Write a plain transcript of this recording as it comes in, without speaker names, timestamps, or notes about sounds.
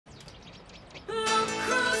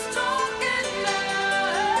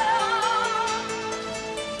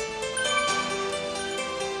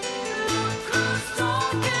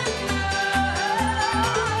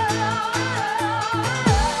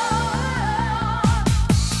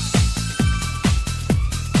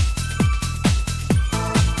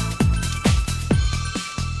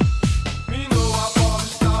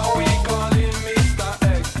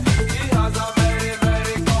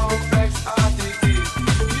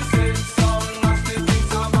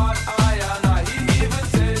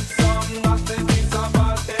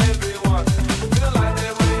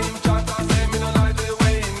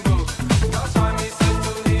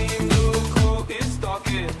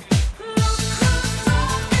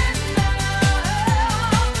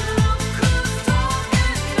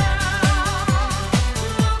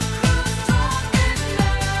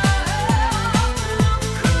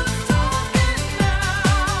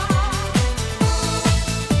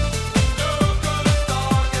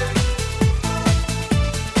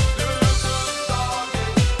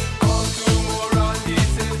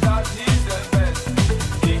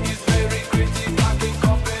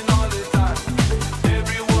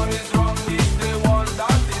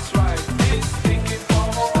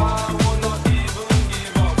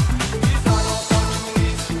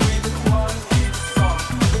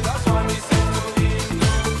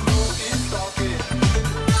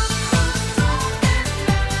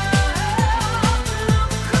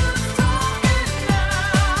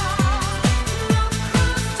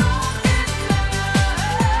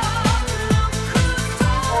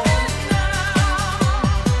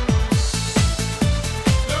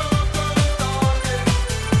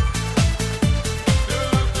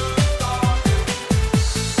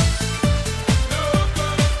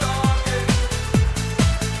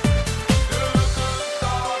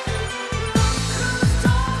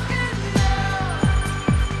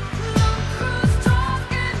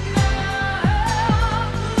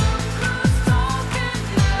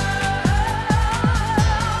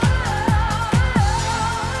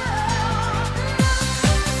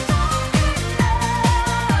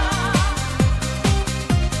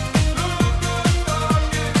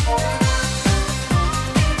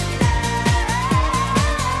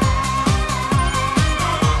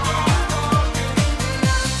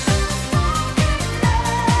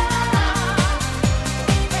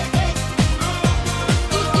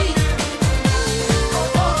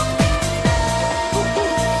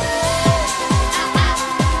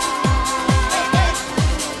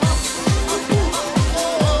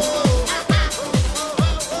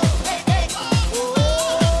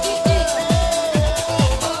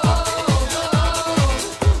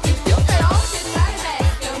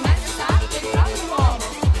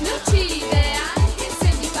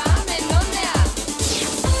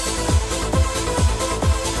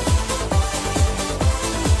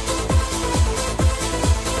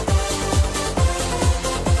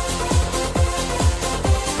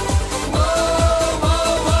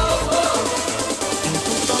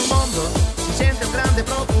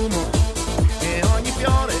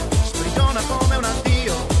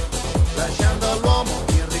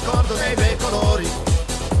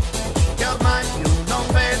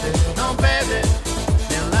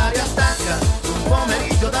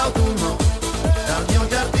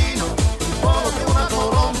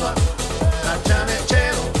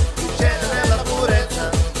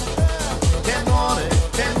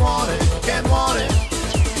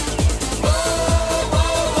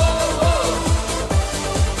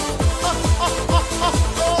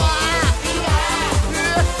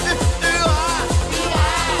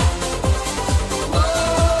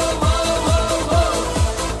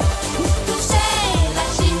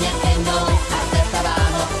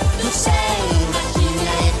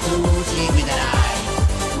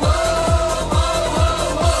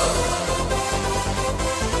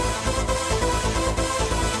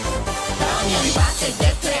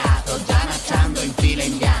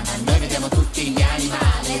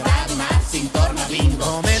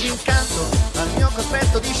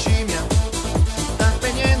aspetto di scimmia, sta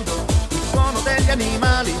spegnendo il suono degli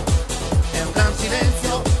animali, è un gran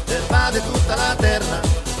silenzio pervade tutta la terra,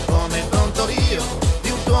 come il brontolio di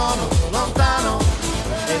un tuono lontano,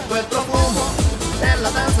 e quel profumo della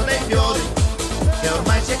danza dei fiori, che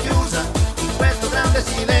ormai si è chiusa in questo grande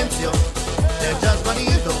silenzio, è già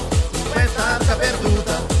svanito in questa arca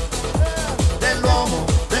perduta dell'uomo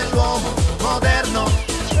moderno.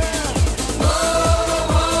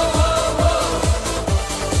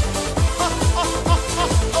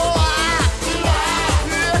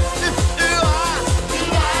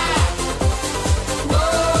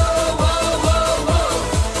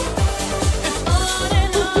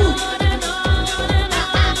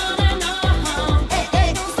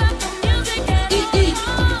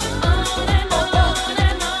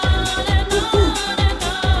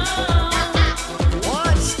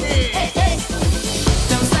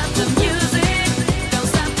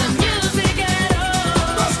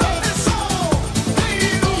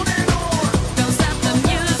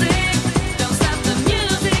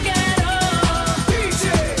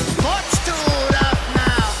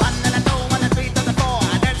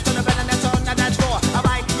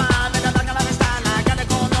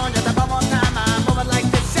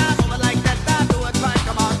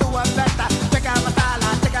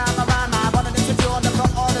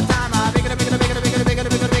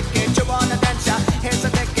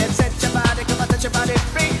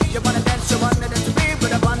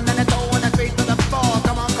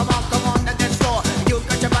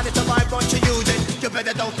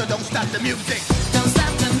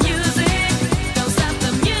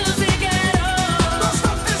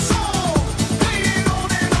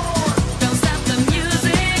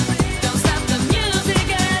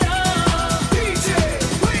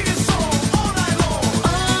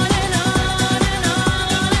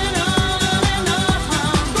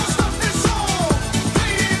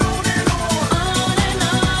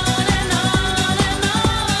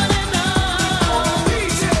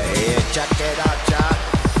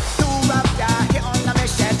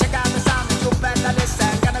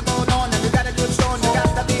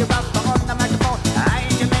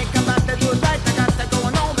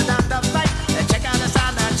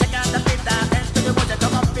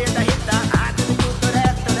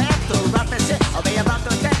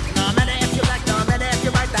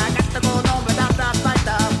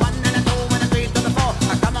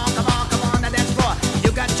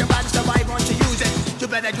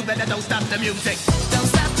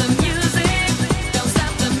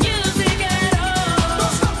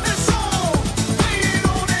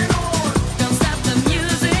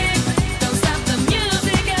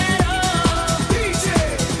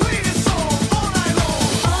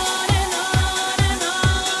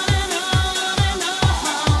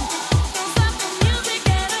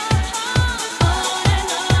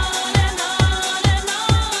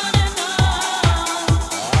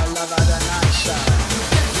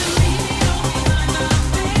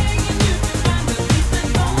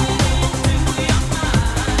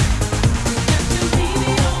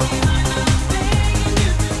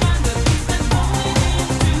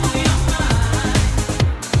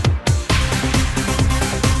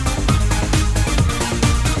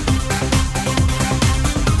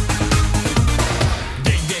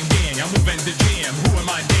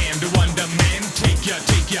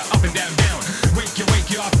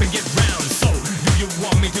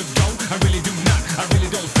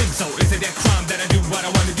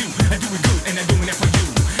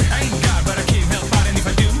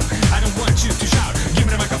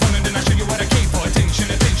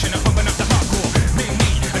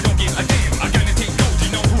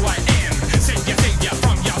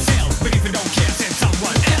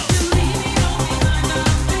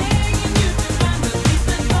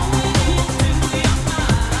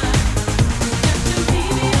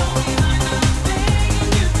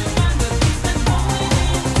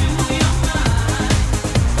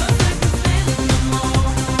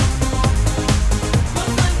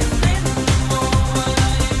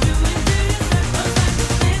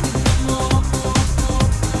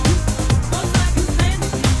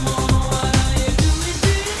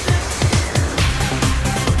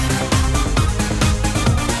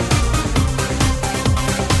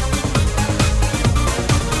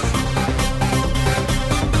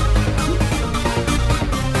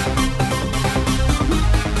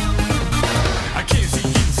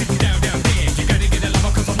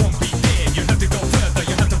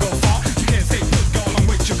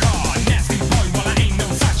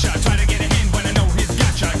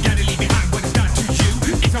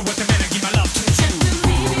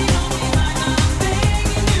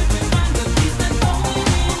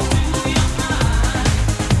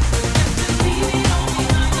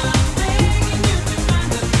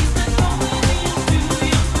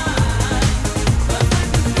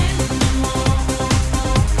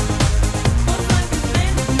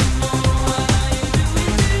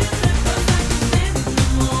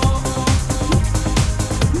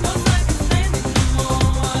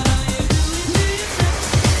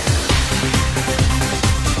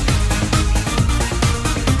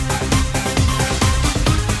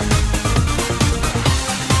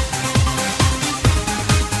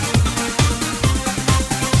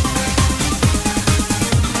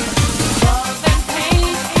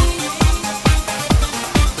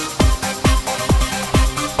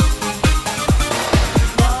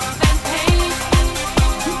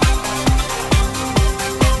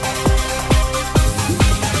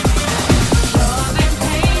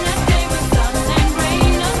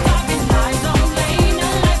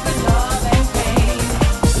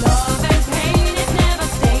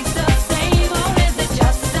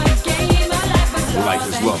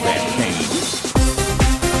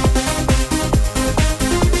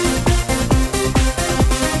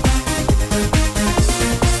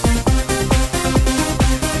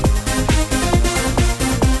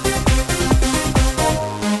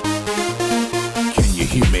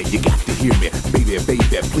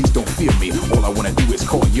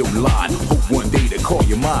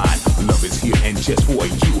 just for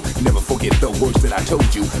you. Never forget the words that I told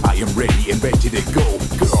you. I am ready and ready to go.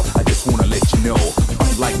 Girl, I just wanna let you know,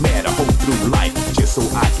 I'm like mad, I hold through life just so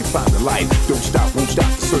I can find the light. Don't stop, won't stop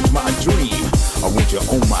to search my dream. I want you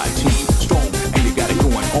on my team, strong, and you got it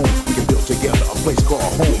going on. We can build together a place called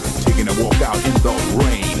home, taking a walk out in the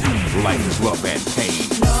rain. Life is love and pain.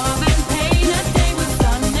 Love and pain, a day with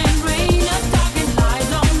sun and rain, a dark and light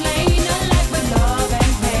long lane, a life with love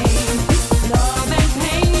and pain. Love and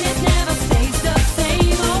pain, it never stays the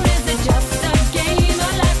same, or is it just a game? A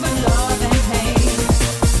life with love and pain.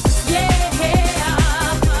 Yeah,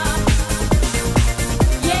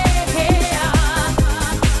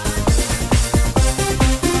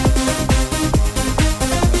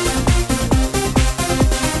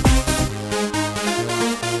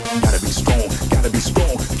 Gotta be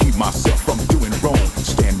strong, keep myself from doing wrong.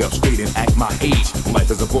 Stand up straight and act my age. Life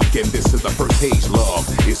is a book and this is the first page. Love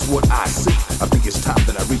is what I seek. I think it's time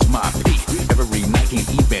that I reach my peak. Every night can't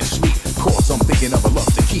even sleep, cause I'm thinking of a love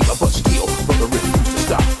to keep. But still, brother, refuse to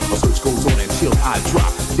stop. A search goes on until I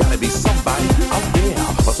drop. Gotta be somebody out there,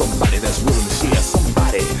 or somebody that's willing to share.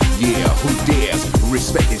 Somebody, yeah, who dares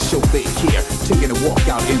respect and show they care. Taking a walk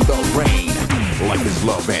out in the rain. Life is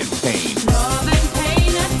love and pain. love and pain,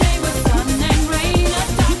 a day with sun and rain, a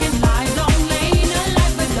dark and light long lane, a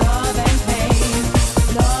life with love and pain.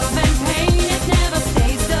 Love and pain, it never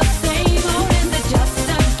stays the same, or is it just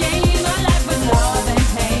a game? A life with love and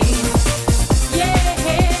pain. Yeah,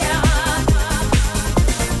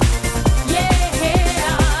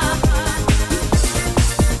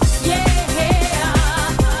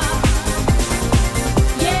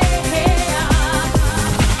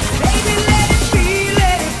 Baby, let it be,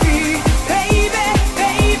 baby,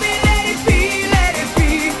 baby, let it be,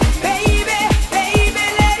 baby, baby,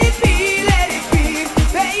 let it be,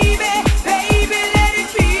 baby, baby, let it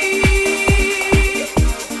be,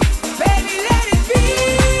 baby, let it be.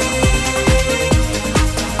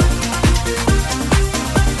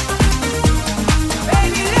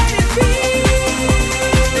 Baby, let it be.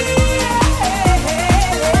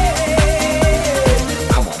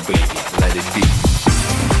 Come on, baby, let it be.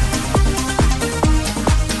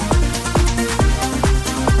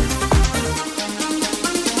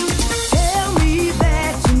 Tell me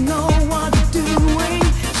that you know what you're doing.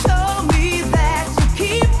 Show me that you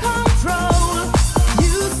keep control.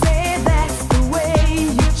 You say that's the way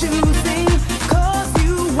you're choosing, 'cause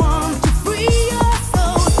you want to free your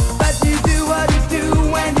soul. But you do what you do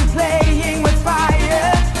when you're playing with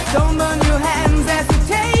fire. Don't burn your hands as you're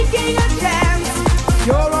taking a chance.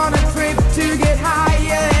 You're on a trip to get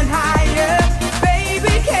higher and higher.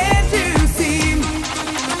 Baby, can't you see?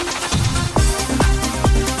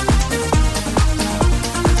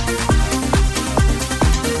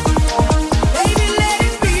 Baby, let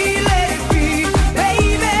it be, baby,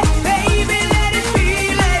 baby, let it be,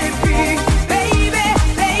 baby,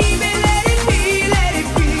 baby, let it be,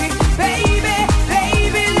 baby,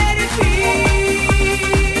 baby, let it be,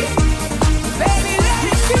 baby, let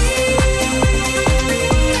it be.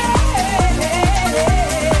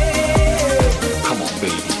 Come on,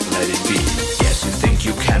 baby, let it be. Yes, you think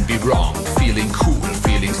you can be wrong. Feeling cool,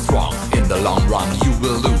 feeling strong. In the long run, you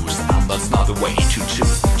will lose. And that's not the way to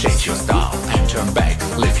choose. Change your style and turn back.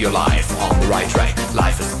 Live your life on the right track.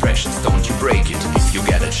 Life is precious, don't you break it. If you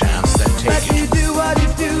get a chance, then take But it. you do what you